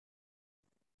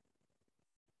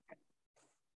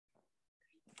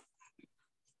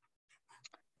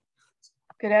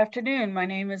Good afternoon. My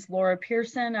name is Laura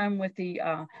Pearson. I'm with the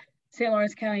St.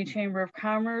 Lawrence County Chamber of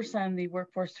Commerce. I'm the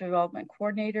Workforce Development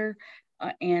Coordinator,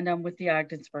 and I'm with the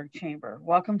Ogdensburg Chamber.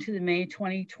 Welcome to the May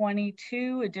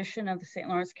 2022 edition of the St.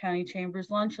 Lawrence County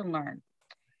Chamber's Lunch and Learn.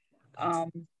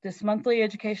 This monthly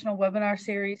educational webinar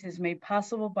series is made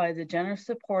possible by the generous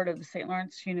support of the St.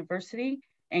 Lawrence University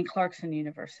and Clarkson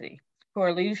University, who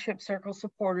are leadership circle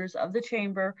supporters of the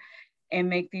Chamber and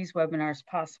make these webinars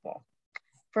possible.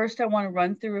 First, I want to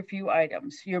run through a few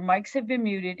items. Your mics have been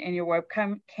muted and your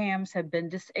webcams have been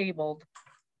disabled.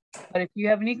 But if you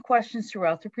have any questions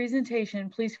throughout the presentation,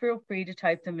 please feel free to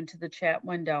type them into the chat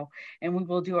window and we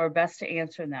will do our best to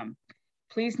answer them.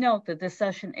 Please note that this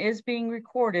session is being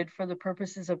recorded for the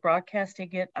purposes of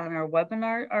broadcasting it on our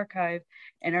webinar archive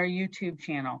and our YouTube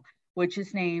channel, which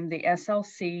is named the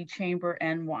SLC Chamber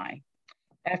NY.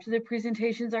 After the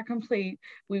presentations are complete,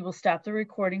 we will stop the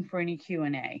recording for any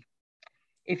Q&A.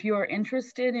 If you are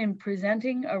interested in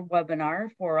presenting a webinar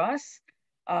for us,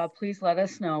 please let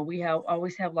us know. We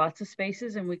always have lots of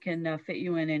spaces and we can fit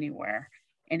you in anywhere.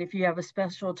 And if you have a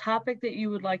special topic that you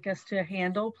would like us to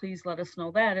handle, please let us know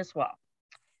that as well.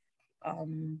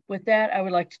 With that, I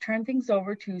would like to turn things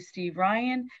over to Steve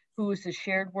Ryan, who is the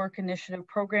Shared Work Initiative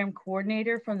Program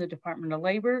Coordinator from the Department of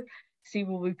Labor. Steve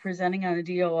will be presenting on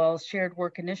the DOL's Shared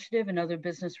Work Initiative and other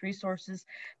business resources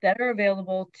that are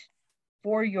available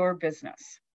for your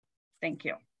business. Thank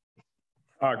you.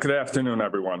 Good afternoon,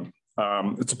 everyone.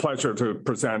 It's a pleasure to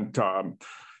present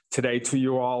today to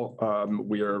you all.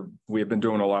 We have been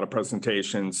doing a lot of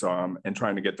presentations and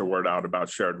trying to get the word out about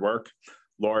shared work.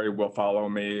 Lori will follow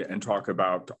me and talk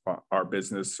about our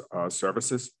business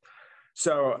services.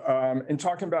 So in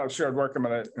talking about shared work, I'm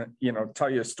going to tell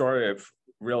you a story of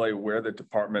really where the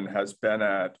department has been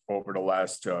at over the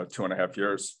last 2.5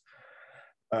 years.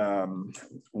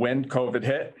 When COVID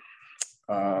hit,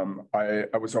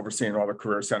 I was overseeing all the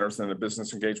career centers in the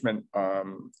business engagement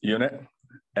unit,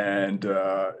 and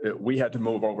we had to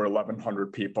move over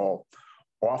 1,100 people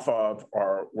off of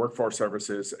our workforce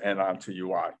services and onto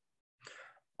UI.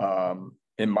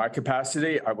 In my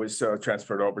capacity, I was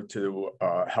transferred over to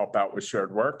help out with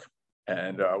shared work,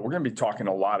 and we're going to be talking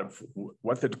a lot of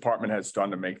what the department has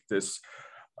done to make this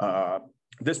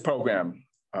this program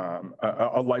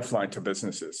a lifeline to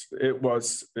businesses. It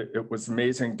was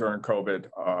amazing during COVID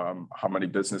how many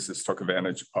businesses took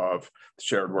advantage of the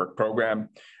shared work program.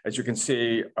 As you can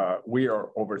see, we are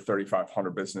over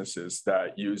 3,500 businesses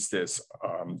that use this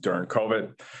during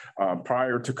COVID.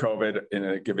 Prior to COVID, in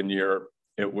a given year,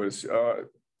 it was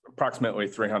approximately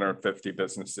 350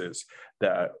 businesses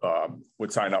that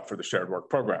would sign up for the shared work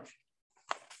program.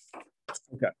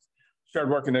 Okay, shared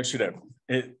work initiative.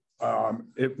 It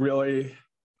really.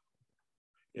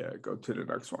 Yeah, go to the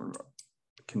next one.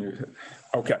 Can you hit?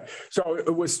 Okay, so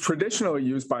it was traditionally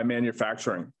used by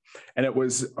manufacturing, and it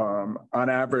was on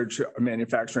average,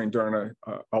 manufacturing during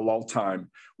a lull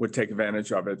time would take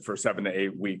advantage of it for 7 to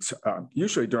 8 weeks,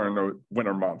 usually during the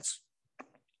winter months.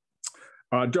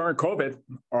 During COVID,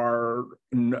 our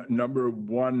number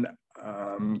one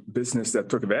business that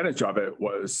took advantage of it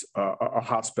was a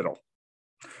hospital.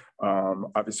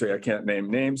 Obviously, I can't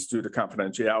name names due to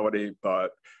confidentiality,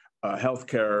 but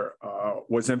healthcare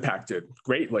was impacted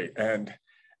greatly. And,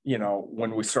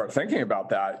 when we start thinking about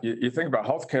that, you think about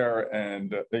healthcare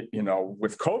and,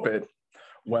 with COVID,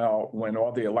 well, when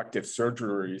all the elective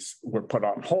surgeries were put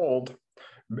on hold,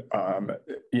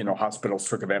 hospitals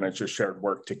took advantage of shared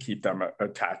work to keep them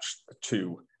attached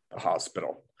to the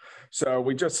hospital. So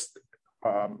we just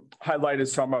highlighted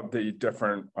some of the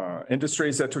different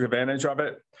industries that took advantage of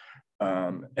it.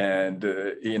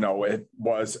 It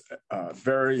was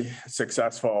very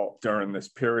successful during this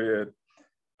period,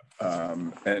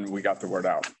 and we got the word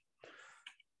out.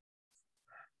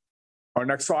 Our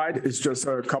next slide is just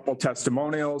a couple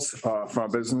testimonials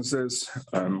from businesses.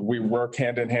 We work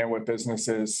hand in hand with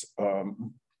businesses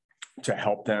to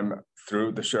help them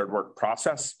through the shared work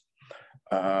process,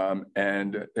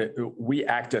 we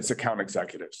act as account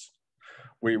executives.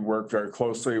 We work very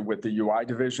closely with the UI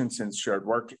division since shared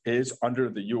work is under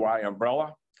the UI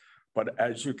umbrella. But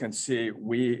as you can see,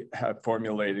 we have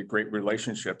formulated great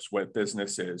relationships with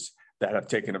businesses that have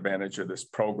taken advantage of this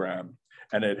program.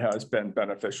 And it has been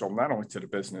beneficial not only to the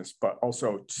business, but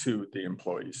also to the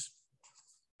employees.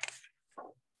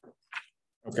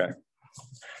 Okay,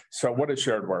 so what is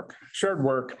shared work? Shared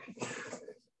work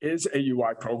is a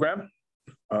UI program.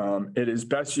 It is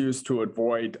best used to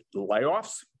avoid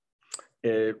layoffs.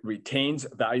 It retains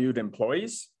valued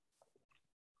employees,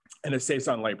 and it saves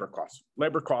on labor costs.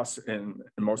 Labor costs in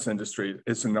most industries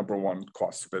is the number one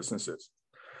cost to businesses.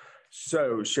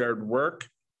 So shared work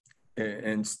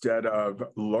instead of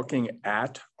looking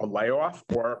at a layoff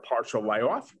or a partial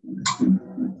layoff,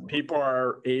 people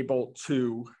are able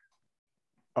to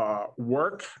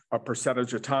work a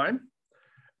percentage of time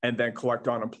and then collect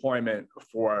unemployment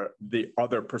for the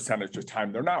other percentage of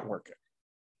time they're not working.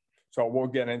 So we'll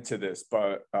get into this,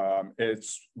 but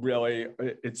it's really,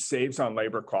 it saves on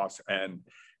labor costs, and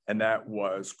that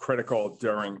was critical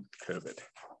during COVID.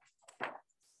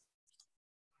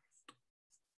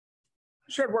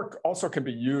 Shared work also can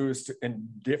be used in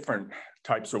different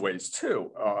types of ways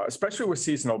too, especially with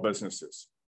seasonal businesses.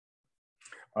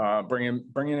 Bringing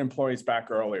employees back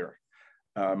earlier.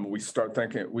 We started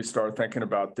thinking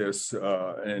about this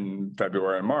in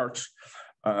February and March.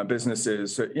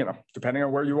 Businesses, depending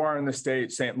on where you are in the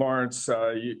state, St. Lawrence,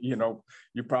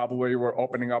 you probably were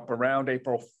opening up around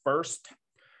April 1st.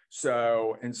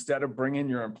 So instead of bringing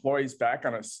your employees back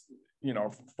on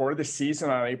for the season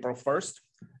on April 1st,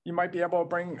 you might be able to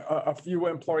bring a few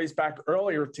employees back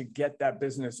earlier to get that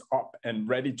business up and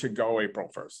ready to go April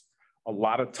 1st. A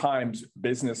lot of times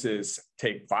businesses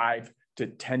take 5 to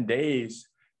 10 days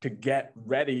to get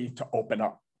ready to open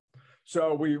up.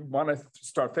 So we want to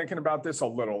start thinking about this a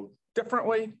little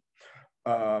differently,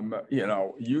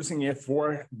 using it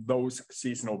for those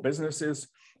seasonal businesses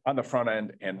on the front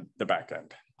end and the back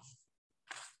end.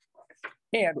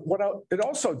 And what it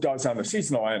also does on the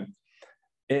seasonal end,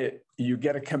 you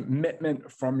get a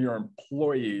commitment from your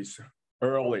employees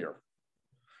earlier,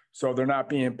 so they're not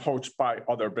being poached by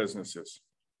other businesses.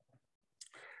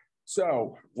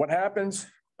 So what happens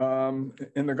in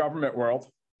the government world,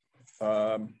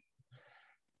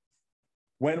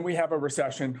 when we have a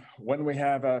recession, when we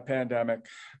have a pandemic,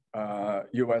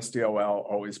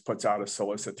 NYSDOL always puts out a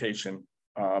solicitation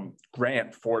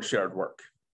grant for shared work.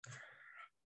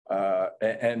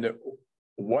 And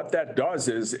what that does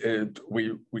is it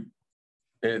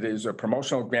is a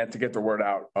promotional grant to get the word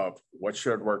out of what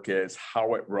shared work is,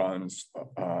 how it runs,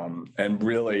 and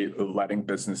really letting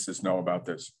businesses know about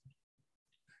this.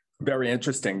 Very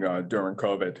interesting during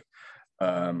COVID.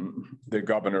 The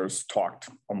governors talked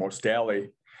almost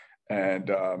daily, and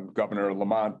Governor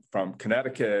Lamont from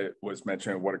Connecticut was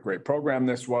mentioning what a great program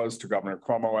this was to Governor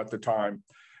Cuomo at the time.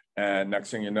 And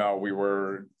next thing you know, we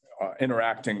were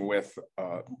interacting with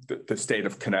the state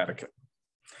of Connecticut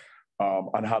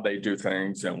on how they do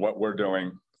things and what we're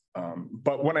doing.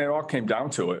 But when it all came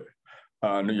down to it,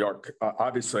 New York,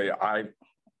 obviously I, a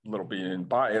little being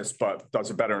biased, but does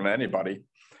it better than anybody.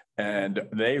 And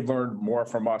they learned more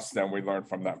from us than we learned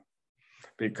from them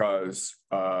because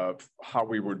of how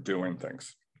we were doing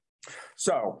things.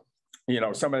 So,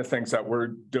 some of the things that we're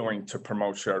doing to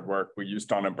promote shared work, we use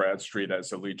Dun & Bradstreet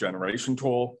as a lead generation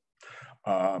tool.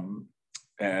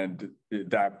 And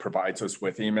that provides us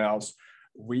with emails.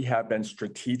 We have been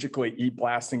strategically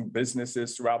e-blasting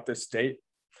businesses throughout this state,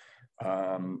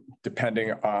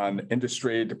 depending on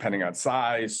industry, depending on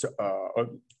size.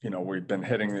 We've been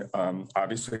hitting,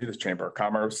 obviously, the Chamber of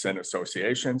Commerce and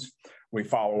associations. We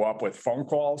follow up with phone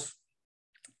calls.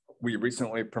 We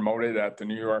recently promoted at the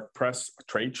New York Press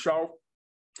trade show.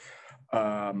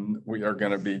 We are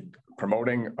going to be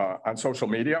promoting on social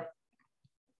media.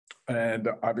 And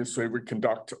obviously, we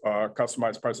conduct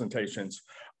customized presentations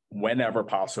whenever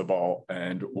possible.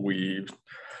 And we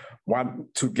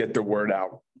want to get the word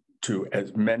out to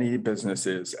as many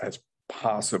businesses as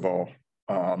possible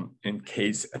in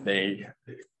case they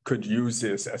could use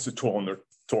this as a tool in their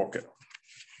toolkit.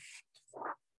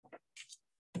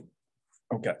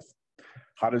 Okay,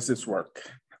 how does this work?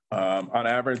 On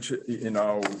average,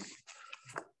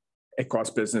 it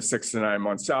costs business 6 to 9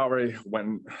 months salary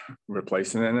when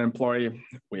replacing an employee.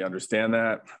 We understand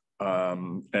that.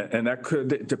 And that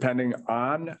could, depending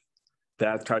on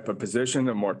that type of position,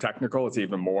 and more technical, it's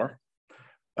even more.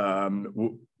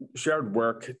 Shared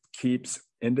work keeps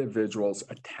individuals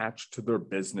attached to their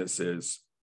businesses.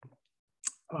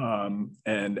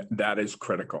 And that is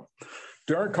critical.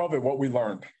 During COVID, what we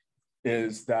learned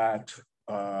is that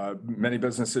many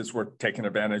businesses were taking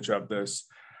advantage of this.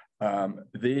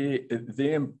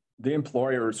 The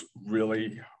employers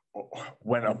really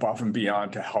went above and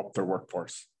beyond to help their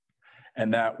workforce.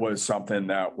 And that was something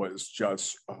that was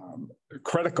just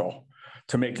critical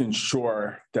to making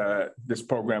sure that this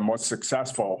program was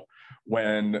successful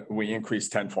when we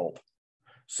increased tenfold.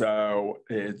 So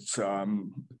it's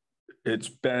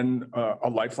been a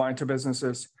lifeline to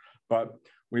businesses, but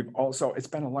it's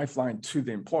been a lifeline to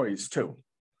the employees too.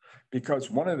 Because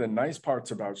one of the nice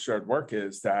parts about shared work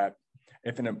is that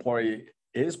if an employee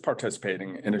is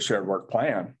participating in a shared work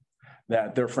plan,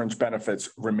 that their fringe benefits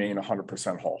remain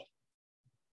 100% whole.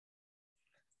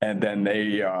 And then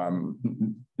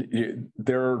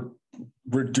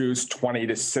reduce 20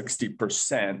 to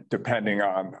 60%, depending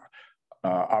on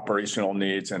operational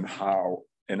needs and how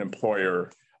an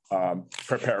employer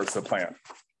prepares the plan.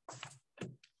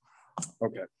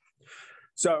 Okay.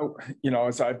 So,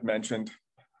 as I've mentioned,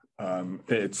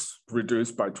 it's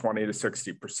reduced by 20 to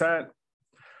 60%.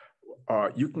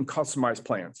 You can customize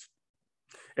plans.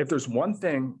 If there's one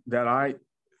thing that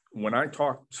when I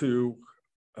talk to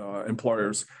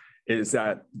employers, is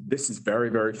that this is very,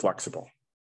 very flexible.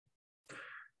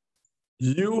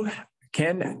 You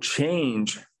can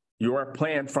change your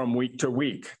plan from week to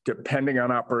week, depending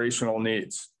on operational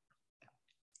needs.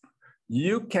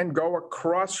 You can go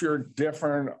across your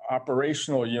different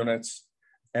operational units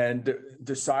and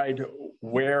decide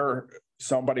where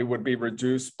somebody would be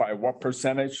reduced by what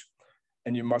percentage,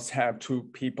 and you must have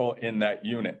 2 people in that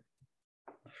unit.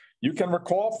 You can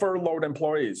recall furloughed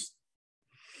employees.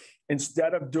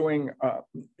 Instead of doing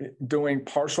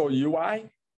partial UI,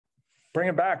 bring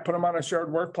them back, put them on a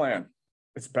shared work plan.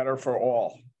 It's better for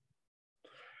all.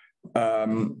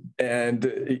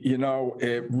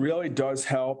 It really does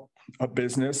help a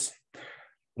business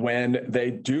when they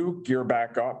do gear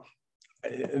back up.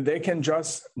 They can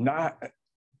just not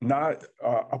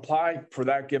apply for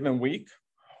that given week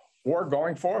or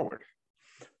going forward.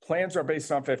 Plans are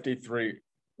based on 53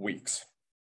 weeks.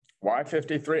 Why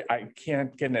 53? I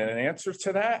can't get an answer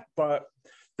to that, but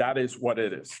that is what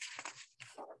it is.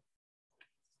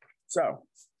 So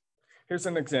here's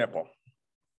an example.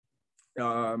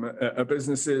 A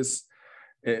business is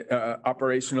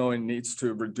operational and needs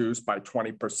to reduce by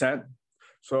 20%.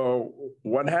 So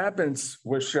what happens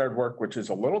with shared work, which is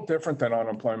a little different than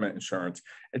unemployment insurance,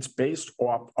 it's based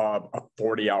off of a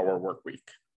 40-hour work week.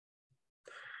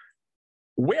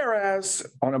 Whereas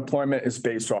unemployment is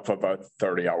based off of a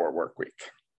 30-hour work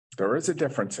week. There is a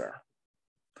difference there.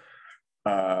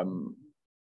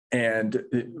 And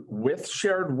with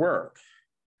shared work,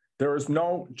 there is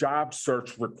no job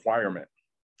search requirement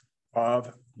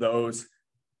of those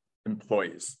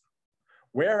employees.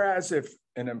 Whereas if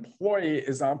an employee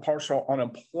is on partial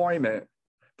unemployment,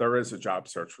 there is a job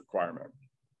search requirement.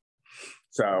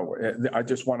 So I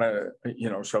just want to,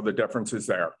 show the differences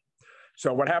there.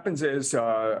 So what happens is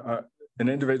an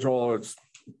individual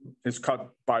is cut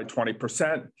by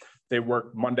 20%. They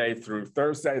work Monday through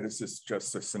Thursday. This is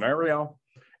just a scenario.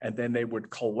 And then they would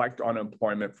collect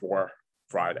unemployment for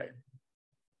Friday.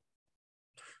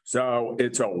 So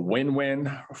it's a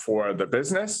win-win for the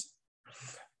business,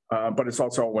 but it's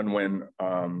also a win-win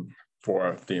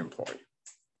for the employee.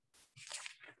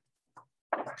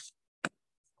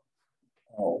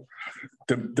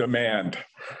 Demand.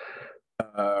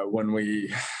 When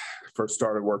we first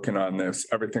started working on this,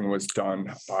 everything was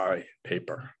done by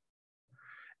paper.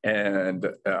 And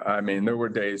there were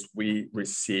days we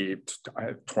received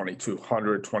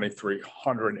 2,200,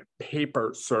 2,300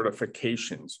 paper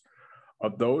certifications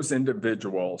of those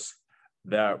individuals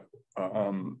that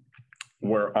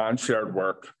were on shared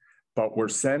work, but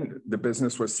the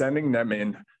business was sending them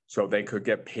in so they could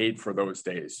get paid for those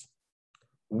days.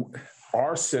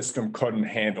 Our system couldn't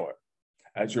handle it.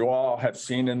 As you all have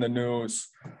seen in the news,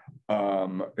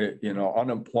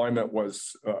 unemployment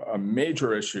was a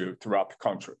major issue throughout the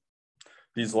country.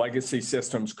 These legacy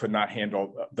systems could not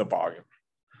handle the volume.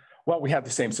 Well, we had the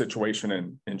same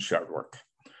situation in shared work.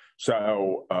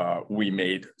 So we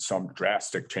made some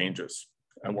drastic changes,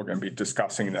 and we're going to be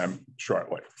discussing them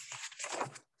shortly.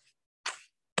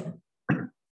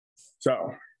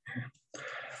 So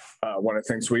one of the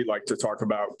things we like to talk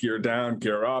about, gear down,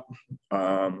 gear up.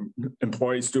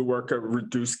 Employees do work a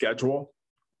reduced schedule.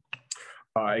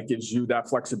 It gives you that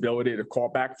flexibility to call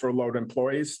back furloughed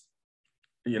employees,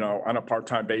 on a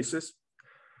part-time basis.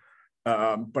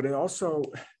 But it also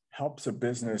helps a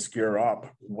business gear up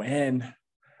when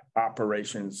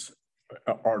operations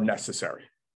are necessary.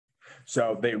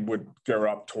 So they would gear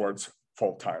up towards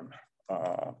full-time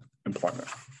employment.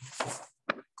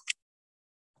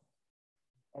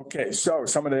 Okay, so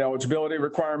some of the eligibility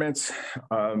requirements.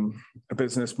 A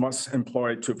business must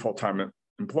employ 2 full-time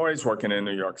employees working in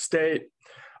New York State,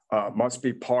 must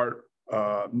be part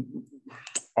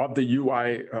of the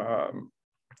UI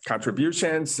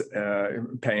contributions,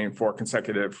 paying 4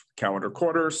 consecutive calendar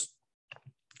quarters,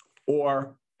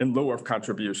 or in lieu of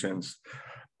contributions,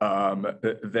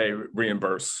 they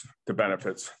reimburse the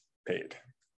benefits paid.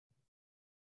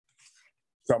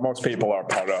 So most people are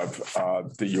part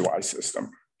of the UI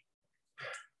system.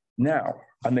 Now,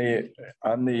 on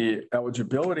the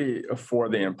eligibility for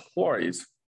the employees,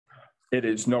 it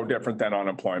is no different than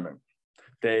unemployment.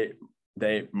 They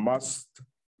must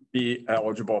be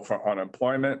eligible for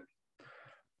unemployment.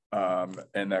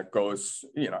 And that goes,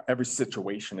 every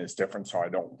situation is different, so I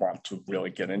don't want to really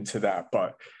get into that.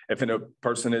 But if a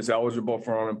person is eligible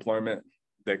for unemployment,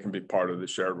 they can be part of the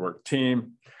shared work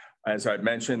team. As I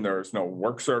mentioned, there's no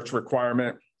work search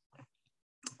requirement.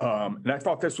 And I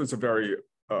thought this was a very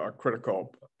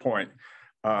critical point.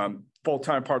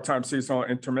 Full-time, part-time, seasonal,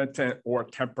 intermittent, or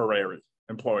temporary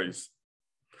employees.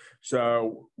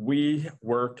 So we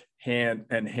work hand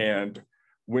in hand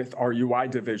with our UI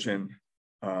division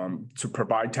to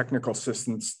provide technical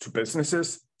assistance to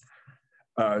businesses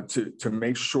to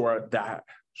make sure that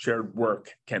shared work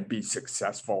can be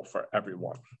successful for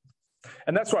everyone.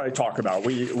 And that's what I talk about.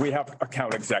 We have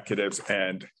account executives,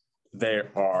 and they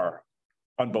are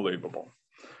unbelievable.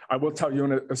 I will tell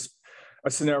you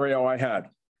a scenario I had.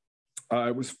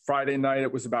 It was Friday night.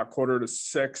 It was about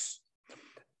 5:45.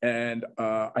 And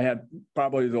I had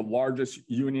probably the largest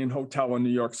union hotel in New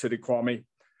York City call me.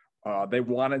 They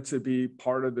wanted to be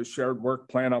part of the shared work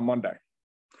plan on Monday.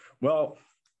 Well,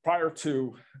 prior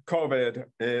to COVID,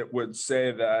 it would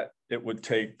say that it would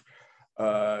take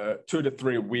 2 to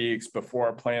 3 weeks before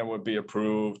a plan would be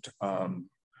approved.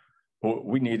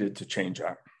 We needed to change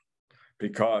that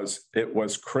because it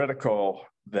was critical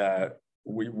that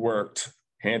we worked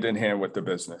hand in hand with the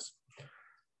business.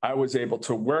 I was able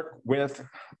to work with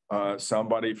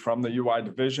somebody from the UI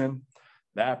division.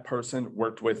 That person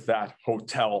worked with that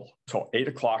hotel till 8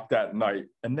 o'clock that night,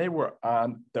 and they were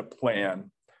on the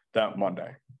plan that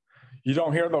Monday. You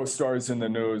don't hear those stories in the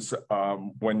news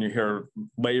when you hear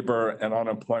labor and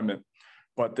unemployment,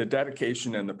 but the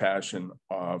dedication and the passion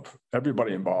of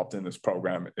everybody involved in this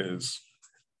program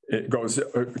it goes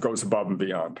above and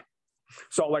beyond.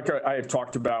 So like I have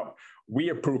talked about, we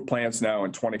approve plans now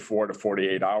in 24 to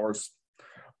 48 hours.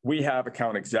 We have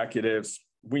account executives.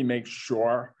 We make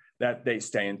sure that they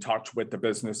stay in touch with the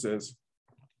businesses.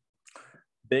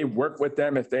 They work with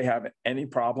them if they have any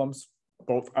problems,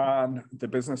 both on the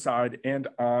business side and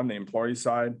on the employee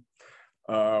side.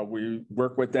 We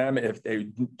work with them if they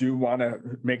do want to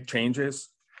make changes.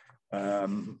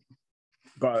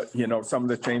 But, some of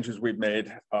the changes we've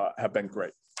made have been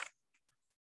great.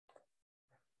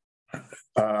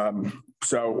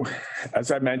 So,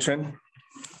 as I mentioned,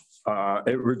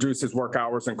 it reduces work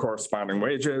hours and corresponding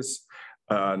wages.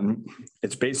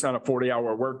 It's based on a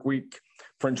 40-hour work week.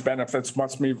 Fringe benefits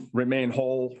must remain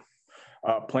whole.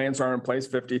 Plans are in place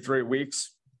 53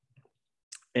 weeks.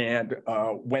 And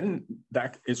when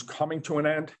that is coming to an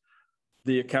end,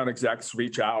 the account execs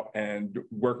reach out and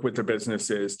work with the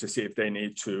businesses to see if they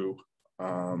need to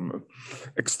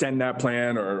extend that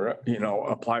plan or,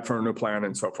 apply for a new plan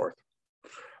and so forth.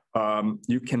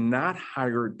 You cannot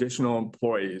hire additional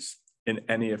employees in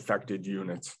any affected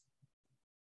units.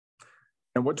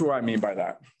 And what do I mean by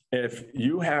that? If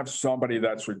you have somebody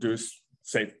that's reduced,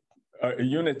 say, a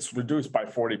unit's reduced by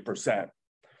 40%,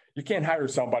 you can't hire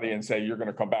somebody and say, you're going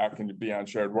to come back and be on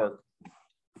shared work.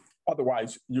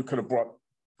 Otherwise, you could have brought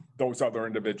those other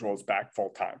individuals back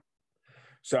full time.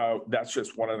 So that's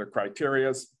just one of the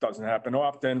criteria. Doesn't happen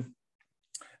often.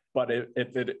 But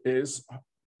if it is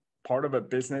part of a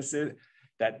business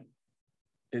that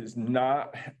is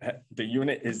not, the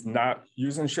unit is not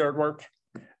using shared work,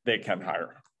 they can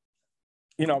hire.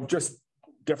 Just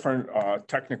different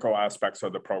technical aspects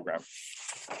of the program.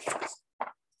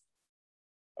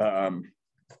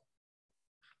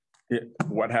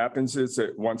 What happens is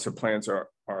that once the plans are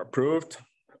approved,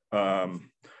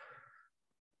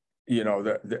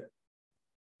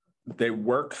 they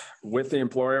work with the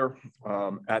employer.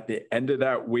 At the end of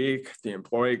that week, the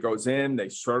employee goes in, they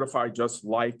certify just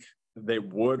like they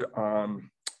would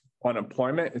on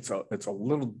unemployment. It's a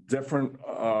little different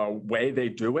way they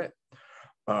do it.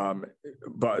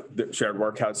 But the shared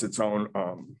work has its own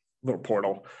little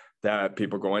portal that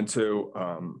people go into.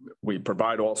 We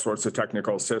provide all sorts of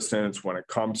technical assistance when it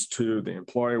comes to the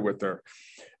employee with their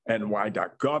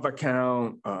NY.gov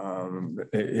account.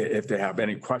 If they have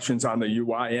any questions on the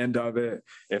UI end of it,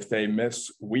 if they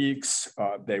miss weeks,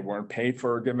 they weren't paid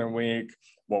for a given week,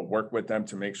 we'll work with them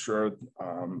to make sure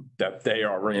that they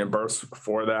are reimbursed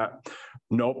for that.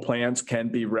 No plans can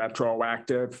be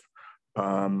retroactive.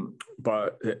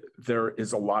 But there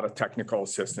is a lot of technical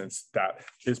assistance that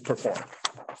is performed.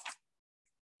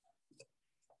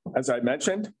 As I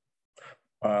mentioned,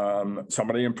 some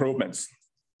of the improvements.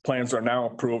 Plans are now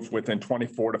approved within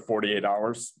 24 to 48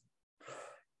 hours.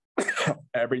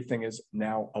 Everything is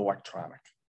now electronic.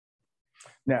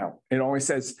 Now, it only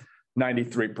says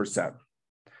 93%.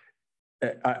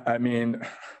 I mean,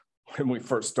 when we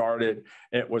first started,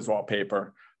 it was all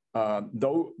paper.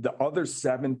 Though the other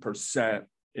 7%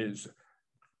 is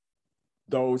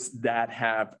those that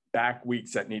have back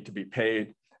weeks that need to be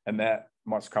paid. and that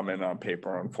must come in on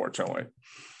paper, unfortunately.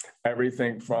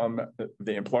 Everything from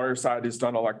the employer side is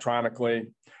done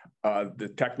electronically.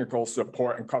 The technical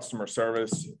support and customer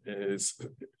service is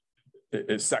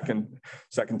second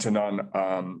to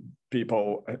none.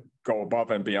 People go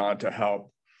above and beyond to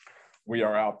help. We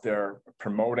are out there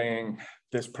promoting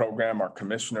this program. Our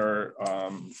commissioner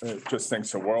just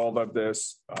thinks the world of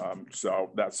this.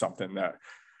 So that's something that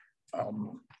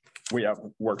we have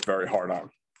worked very hard on.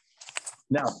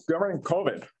 Now, during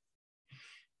COVID,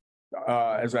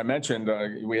 as I mentioned,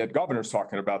 we had governors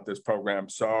talking about this program.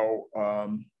 So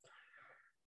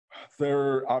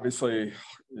there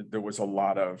was a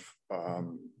lot of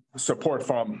support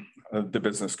from the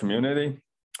business community,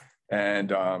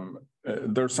 and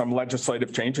there's some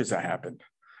legislative changes that happened.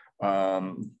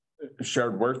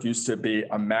 Shared work used to be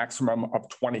a maximum of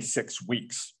 26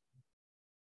 weeks.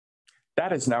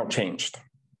 That has now changed.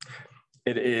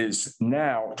 It is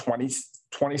now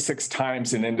 26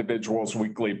 times an individual's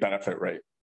weekly benefit rate.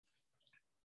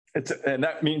 And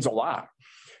that means a lot,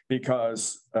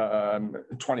 because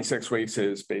 26 weeks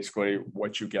is basically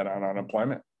what you get on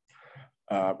unemployment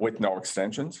with no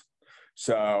extensions.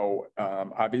 So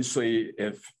obviously,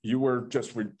 if you were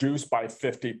just reduced by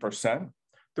 50%,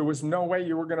 there was no way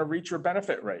you were going to reach your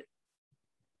benefit rate.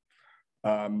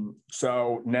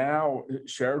 So now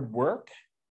shared work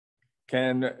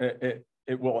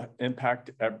it will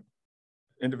impact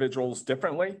individuals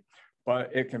differently,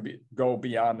 but it can go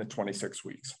beyond the 26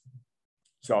 weeks.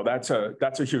 So that's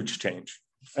a huge change,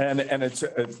 and it's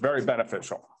very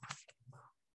beneficial.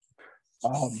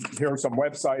 Here are some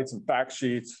websites and fact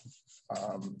sheets.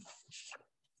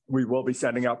 We will be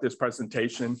sending out this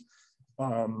presentation,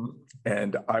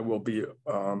 and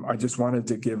I just wanted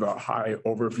to give a high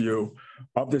overview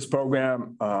of this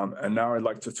program. And now I'd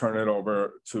like to turn it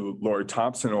over to Lori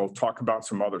Thompson, who will talk about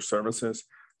some other services,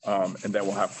 and then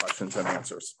we'll have questions and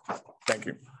answers. Thank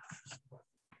you.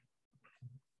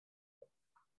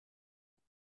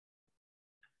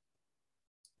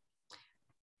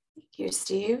 Thank you,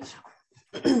 Steve.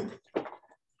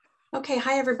 Okay,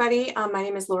 hi everybody. My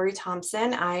name is Lori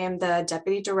Thompson. I am the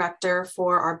Deputy Director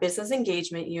for our Business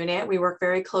Engagement Unit. We work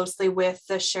very closely with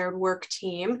the Shared Work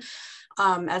team.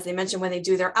 As they mentioned, when they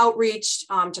do their outreach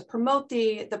to promote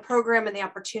the program and the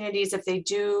opportunities, if they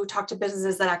do talk to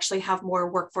businesses that actually have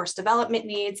more workforce development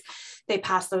needs, they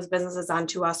pass those businesses on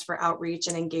to us for outreach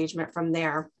and engagement from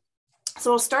there.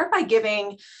 So we'll start by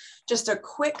giving just a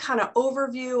quick kind of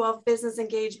overview of business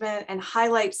engagement and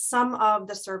highlight some of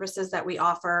the services that we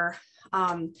offer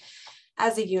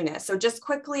as a unit. So just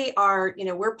quickly,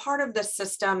 we're part of the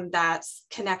system that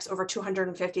connects over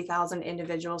 250,000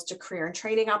 individuals to career and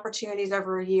training opportunities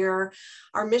every year.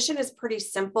 Our mission is pretty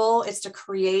simple. It's to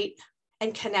create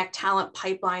and connect talent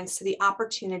pipelines to the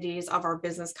opportunities of our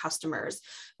business customers.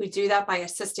 We do that by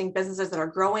assisting businesses that are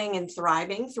growing and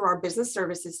thriving through our business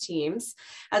services teams,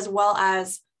 as well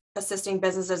as assisting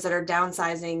businesses that are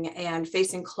downsizing and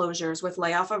facing closures with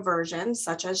layoff aversion,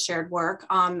 such as shared work,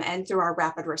 and through our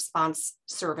rapid response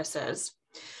services.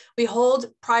 We hold,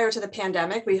 prior to the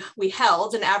pandemic, we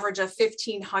held an average of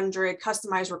 1,500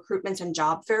 customized recruitments and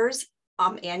job fairs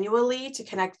annually to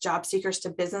connect job seekers to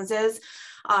businesses.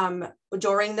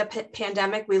 During the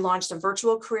pandemic, we launched a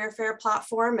virtual career fair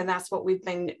platform, and that's what we've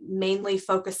been mainly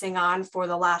focusing on for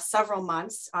the last several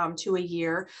months to a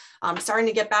year. Starting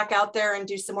to get back out there and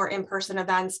do some more in-person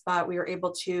events, but we were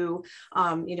able to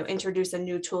introduce a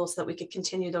new tool so that we could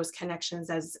continue those connections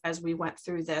as we went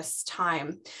through this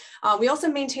time. We also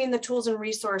maintain the tools and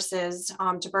resources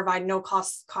to provide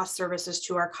no-cost services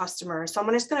to our customers. So I'm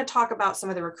just going to talk about some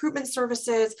of the recruitment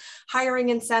services, hiring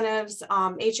incentives,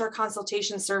 HR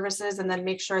consultation services, and then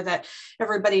make sure that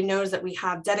everybody knows that we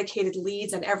have dedicated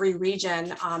leads in every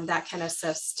region that can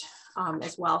assist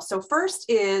as well. So first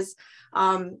is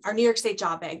our New York State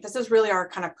Job Bank. This is really our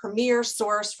kind of premier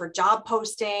source for job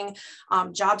posting,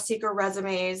 job seeker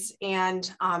resumes,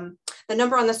 and the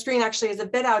number on the screen actually is a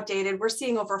bit outdated. We're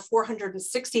seeing over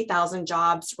 460,000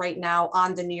 jobs right now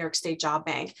on the New York State Job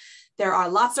Bank. There are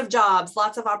lots of jobs,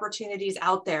 lots of opportunities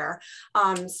out there.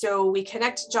 So we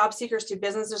connect job seekers to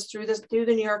businesses through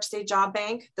the New York State Job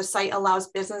Bank. The site allows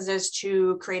businesses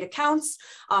to create accounts,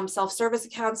 self-service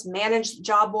accounts, manage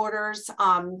job orders,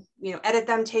 edit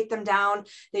them, take them down.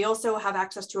 They also have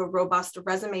access to a robust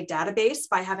resume database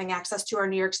by having access to our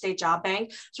New York State Job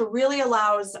Bank. So it really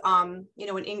allows an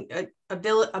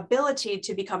ability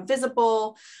to become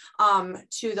visible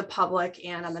to the public.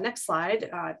 And on the next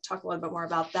slide, talk a little bit more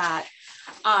about that.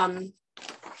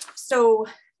 So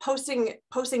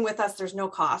posting with us, there's no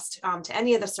cost to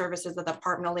any of the services that the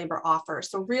Department of Labor offers.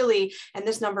 So really, and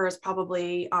this number is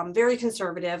probably very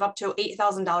conservative, up to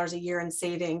 $8,000 a year in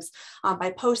savings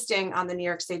by posting on the New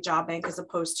York State Job Bank as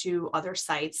opposed to other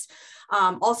sites.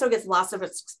 Also gets lots of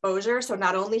exposure. So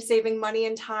not only saving money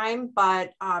and time,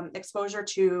 but exposure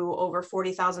to over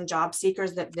 40,000 job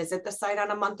seekers that visit the site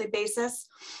on a monthly basis.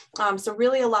 So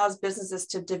really allows businesses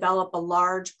to develop a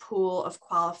large pool of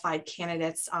qualified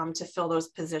candidates to fill those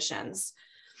positions.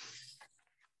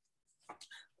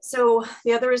 So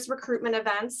the other is recruitment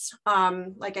events.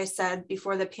 Like I said,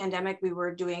 before the pandemic, we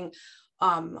were doing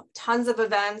tons of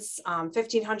events,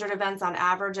 1,500 events on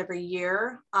average every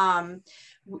year.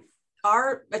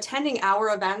 Our attending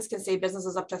our events can save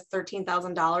businesses up to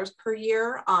 $13,000 per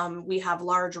year. We have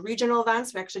large regional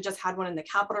events. We actually just had one in the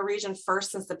Capital Region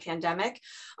first since the pandemic,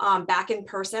 back in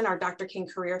person, our Dr. King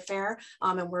Career Fair,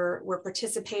 and we're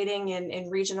participating in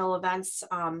regional events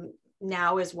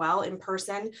now as well in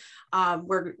person.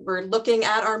 We're looking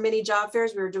at our mini job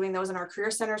fairs. We were doing those in our career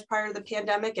centers prior to the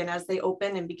pandemic, and as they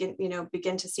open and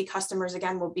begin to see customers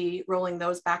again, we'll be rolling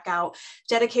those back out.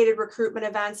 Dedicated recruitment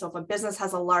events. So if a business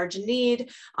has a large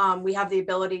need, we have the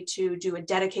ability to do a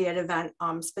dedicated event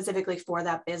specifically for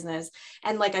that business.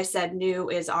 And like I said,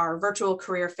 new is our virtual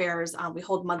career fairs. We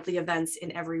hold monthly events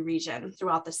in every region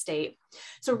throughout the state.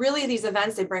 So really these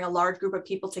events, they bring a large group of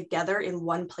people together in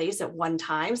one place at one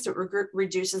time. So it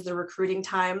reduces the recruiting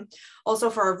time. Also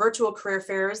for our virtual career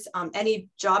fairs, any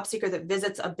job seeker that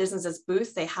visits a business's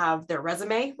booth, they have their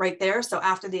resume right there. So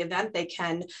after the event, they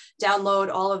can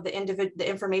download all of the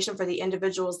information for the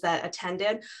individuals that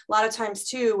attended. A lot of times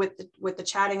too, with the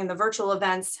chatting and the virtual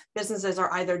events, businesses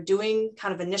are either doing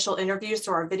kind of initial interviews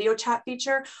through our video chat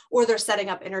feature, or they're setting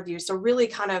up interviews. So really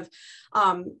kind of,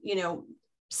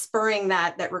 spurring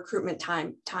that recruitment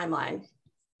timeline.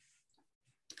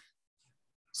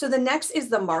 So the next is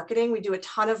the marketing. We do a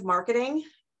ton of marketing.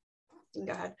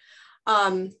 Go ahead.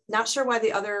 Not sure why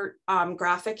the other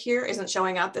graphic here isn't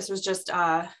showing up. This was just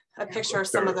a picture of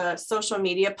some of the social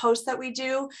media posts that we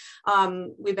do.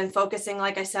 We've been focusing,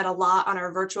 like I said, a lot on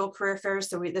our virtual career fairs.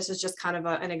 So this is just kind of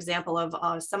an example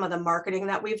of some of the marketing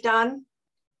that we've done.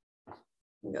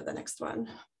 Go to the next one.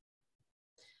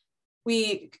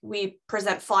 We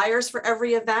present flyers for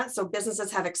every event, so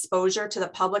businesses have exposure to the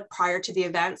public prior to the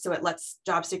event, so it lets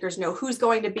job seekers know who's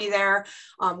going to be there,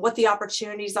 what the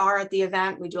opportunities are at the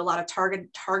event. We do a lot of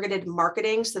targeted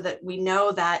marketing so that we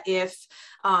know that if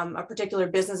a particular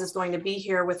business is going to be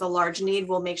here with a large need,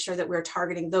 we'll make sure that we're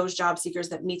targeting those job seekers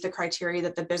that meet the criteria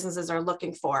that the businesses are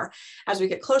looking for. As we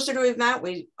get closer to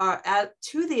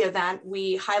the event,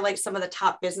 we highlight some of the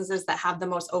top businesses that have the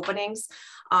most openings.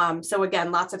 So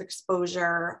again, lots of exposure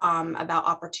about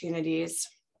opportunities.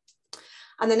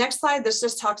 On the next slide, this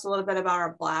just talks a little bit about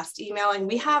our blast emailing.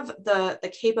 We have the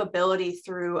capability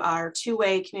through our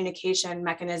two-way communication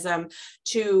mechanism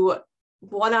to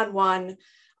one-on-one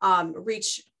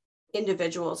reach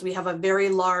individuals. We have a very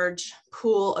large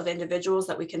pool of individuals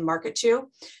that we can market to.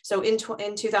 So in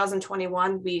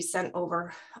 2021, we sent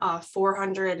over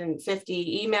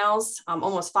 450 emails,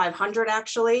 almost 500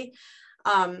 actually.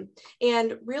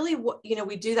 And really,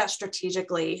 we do that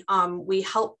strategically. We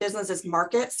help businesses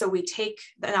market. So we take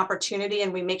an opportunity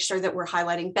and we make sure that we're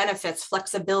highlighting benefits,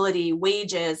 flexibility,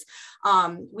 wages.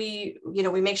 We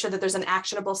make sure that there's an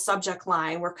actionable subject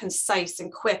line. We're concise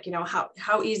and quick.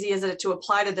 How easy is it to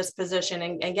apply to this position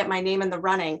and get my name in the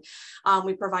running?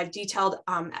 We provide detailed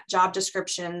job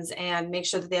descriptions and make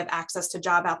sure that they have access to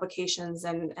job applications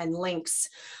and links.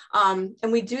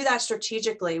 And we do that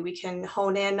strategically. We can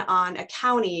hone in on a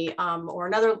county or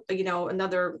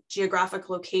another geographic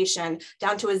location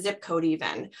down to a zip code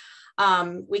even.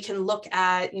 We can look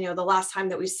at, the last time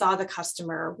that we saw the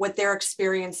customer, what their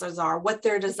experiences are, what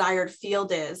their desired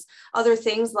field is, other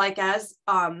things like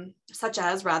such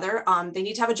as they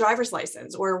need to have a driver's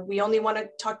license, or we only want to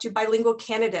talk to bilingual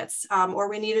candidates, or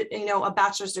we need, a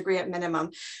bachelor's degree at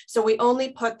minimum. So we only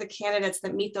put the candidates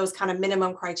that meet those kind of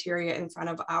minimum criteria in front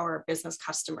of our business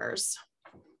customers.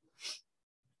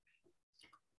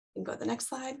 You can go to the next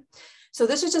slide. So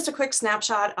this is just a quick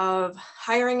snapshot of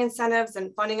hiring incentives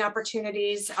and funding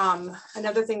opportunities.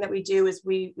 Another thing that we do is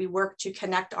we work to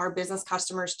connect our business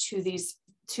customers to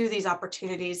these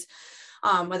opportunities,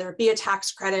 whether it be a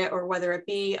tax credit or whether it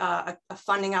be a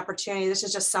funding opportunity. This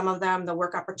is just some of them: the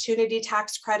Work Opportunity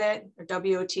Tax Credit, or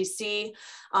WOTC.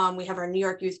 We have our New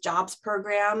York Youth Jobs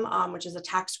Program, which is a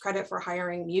tax credit for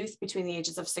hiring youth between the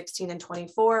ages of 16 and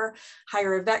 24.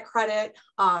 Hire a Vet Credit,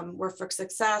 Work for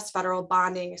Success, Federal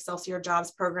Bonding, Excelsior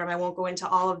Jobs Program. I won't go into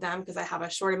all of them because I have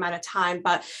a short amount of time,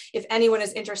 but if anyone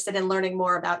is interested in learning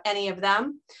more about any of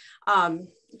them,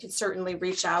 you can certainly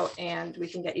reach out and we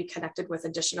can get you connected with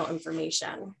additional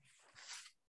information.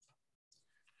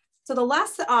 So the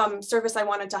last service I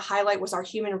wanted to highlight was our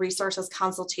human resources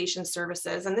consultation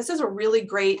services. And this is a really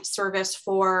great service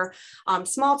for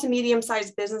small to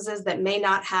medium-sized businesses that may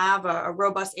not have a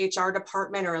robust HR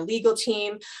department or a legal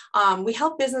team. We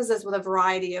help businesses with a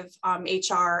variety of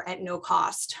HR at no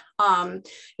cost.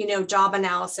 You know, job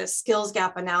analysis, skills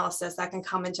gap analysis that can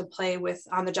come into play with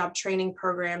on-the-job training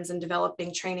programs and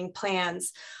developing training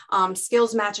plans,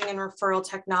 skills matching and referral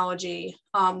technology.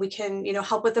 We can, you know,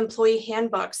 help with employee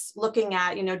handbooks, looking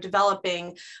at, you know,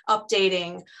 developing,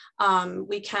 updating.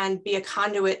 We can be a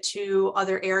conduit to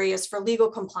other areas for legal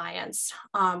compliance.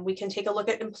 We can take a look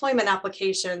at employment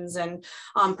applications and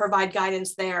provide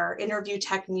guidance there, interview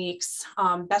techniques,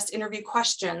 best interview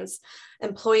questions,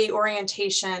 employee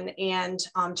orientation, and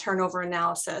turnover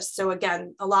analysis. So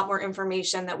again, a lot more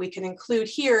information that we can include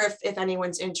here if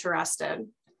anyone's interested.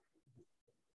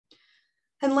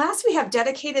 And last, we have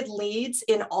dedicated leads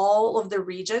in all of the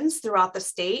regions throughout the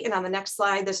state. And on the next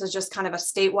slide, this is just kind of a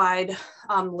statewide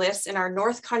list. In our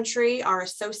North Country, our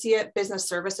Associate Business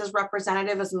Services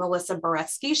Representative is Melissa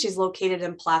Boretsky. She's located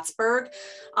in Plattsburgh.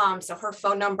 So her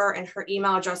phone number and her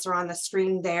email address are on the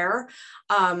screen there.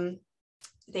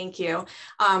 Thank you.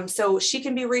 So she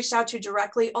can be reached out to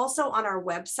directly. Also on our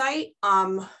website,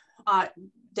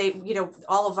 you know,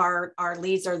 all of our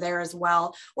leads are there as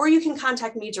well. Or you can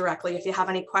contact me directly if you have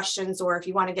any questions, or if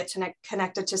you want to get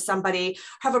connected to somebody,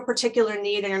 have a particular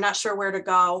need and you're not sure where to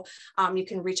go, you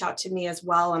can reach out to me as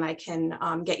well, and I can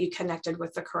get you connected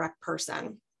with the correct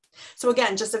person. So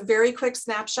again, just a very quick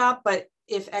snapshot, but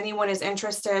if anyone is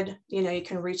interested, you know, you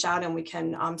can reach out and we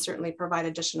can certainly provide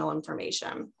additional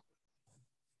information.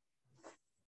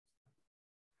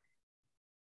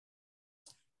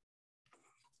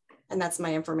 And that's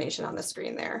my information on the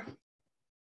screen there.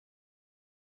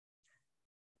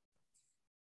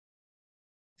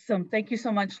 So thank you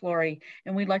so much, Lori.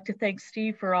 And we'd like to thank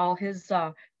Steve for all his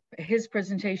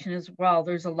presentation as well.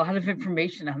 There's a lot of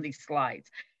information on these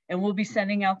slides. And we'll be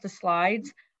sending out the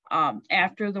slides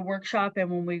after the workshop.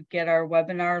 And when we get our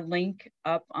webinar link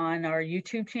up on our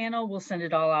YouTube channel, we'll send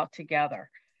it all out together.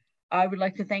 I would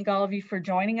like to thank all of you for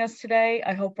joining us today.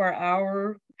 I hope our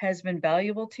hour has been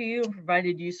valuable to you and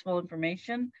provided useful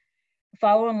information.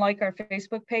 Follow and like our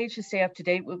Facebook page to stay up to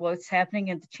date with what's happening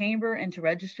at the Chamber and to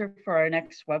register for our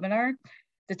next webinar.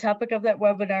 The topic of that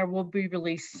webinar will be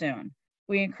released soon.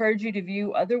 We encourage you to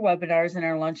view other webinars in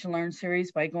our Lunch and Learn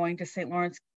series by going to St.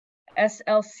 Lawrence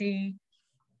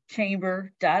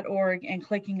slcchamber.org and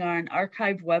clicking on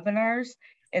Archived Webinars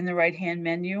in the right-hand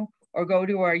menu, or go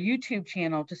to our YouTube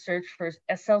channel to search for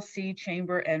SLC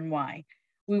Chamber NY.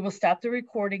 We will stop the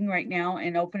recording right now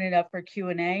and open it up for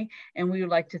Q&A, and we would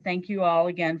like to thank you all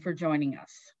again for joining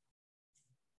us.